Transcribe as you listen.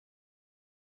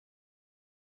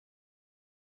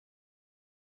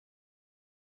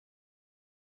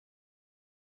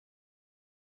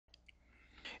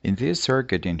In this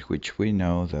circuit in which we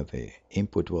know that the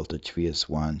input voltage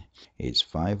Vs1 is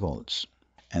 5 volts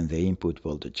and the input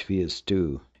voltage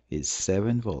Vs2 is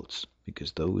 7 volts,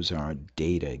 because those are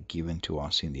data given to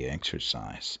us in the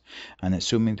exercise, and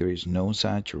assuming there is no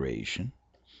saturation,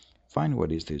 find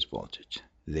what is this voltage,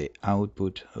 the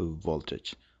output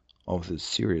voltage of the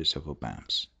series of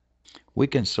op-amps. We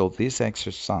can solve this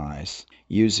exercise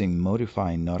using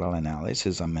modifying nodal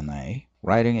analysis MNA,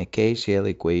 writing a KCL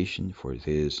equation for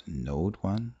this node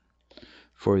 1,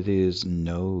 for this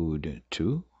node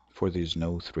 2, for this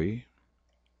node 3,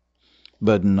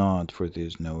 but not for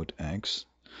this node X,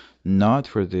 not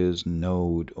for this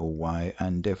node Y,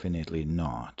 and definitely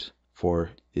not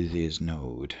for this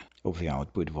node of the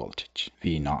output voltage,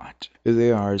 V0.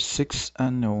 There are 6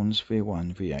 unknowns,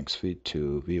 V1, Vx,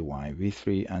 V2, Vy,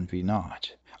 V3, and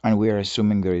V0. And we are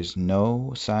assuming there is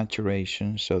no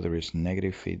saturation, so there is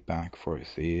negative feedback for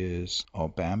this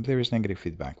op-amp, there is negative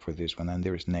feedback for this one, and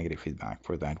there is negative feedback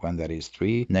for that one. That is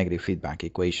 3 negative feedback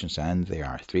equations, and there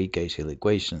are 3 KCL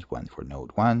equations, one for node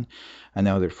 1,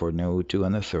 another for node 2,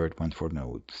 and a third one for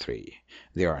node 3.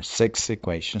 There are 6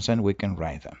 equations, and we can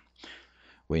write them.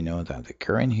 We know that the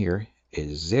current here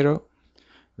is 0,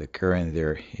 the current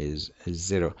there is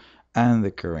 0, and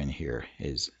the current here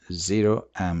is 0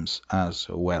 amps as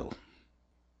well.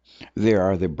 There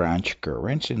are the branch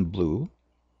currents in blue.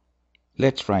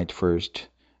 Let's write first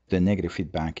the negative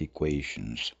feedback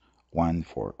equations, one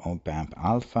for op-amp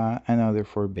alpha, another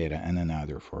for beta, and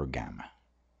another for gamma.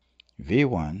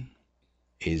 V1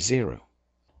 is 0.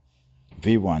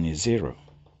 V1 is 0.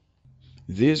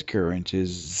 This current is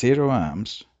 0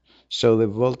 amps, so the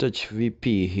voltage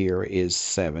Vp here is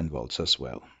 7 volts as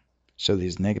well. So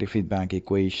this negative feedback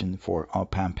equation for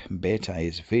op-amp beta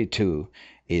is V2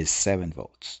 is 7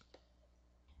 volts.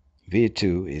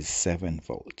 V2 is 7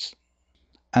 volts.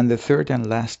 And the third and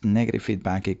last negative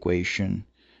feedback equation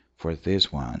for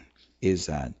this one is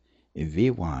that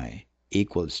Vy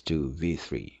equals to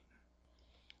V3.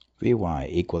 Vy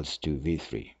equals to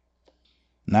V3.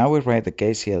 Now we write the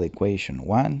KCL equation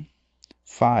 1.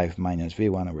 5 minus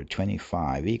V1 over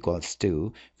 25 equals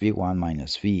to V1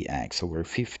 minus Vx over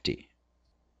 50.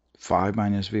 5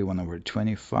 minus V1 over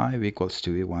 25 equals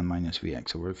to V1 minus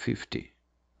Vx over 50.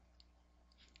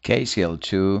 KCL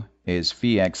 2 is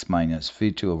Vx minus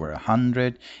V2 over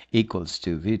 100 equals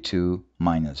to V2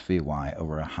 minus Vy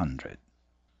over 100.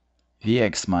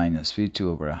 Vx minus V2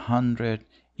 over 100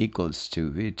 equals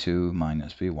to V2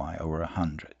 minus Vy over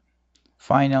 100.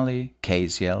 Finally,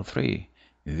 KCL 3,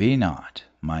 V0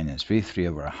 minus V3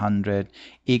 over 100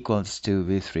 equals to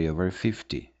V3 over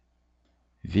 50.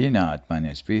 V0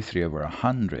 minus V3 over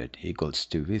 100 equals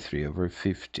to V3 over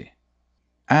 50.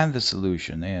 And the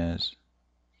solution is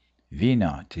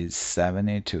V0 is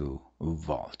 72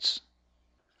 volts.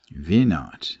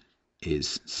 V0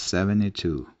 is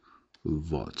 72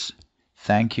 volts.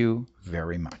 Thank you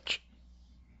very much.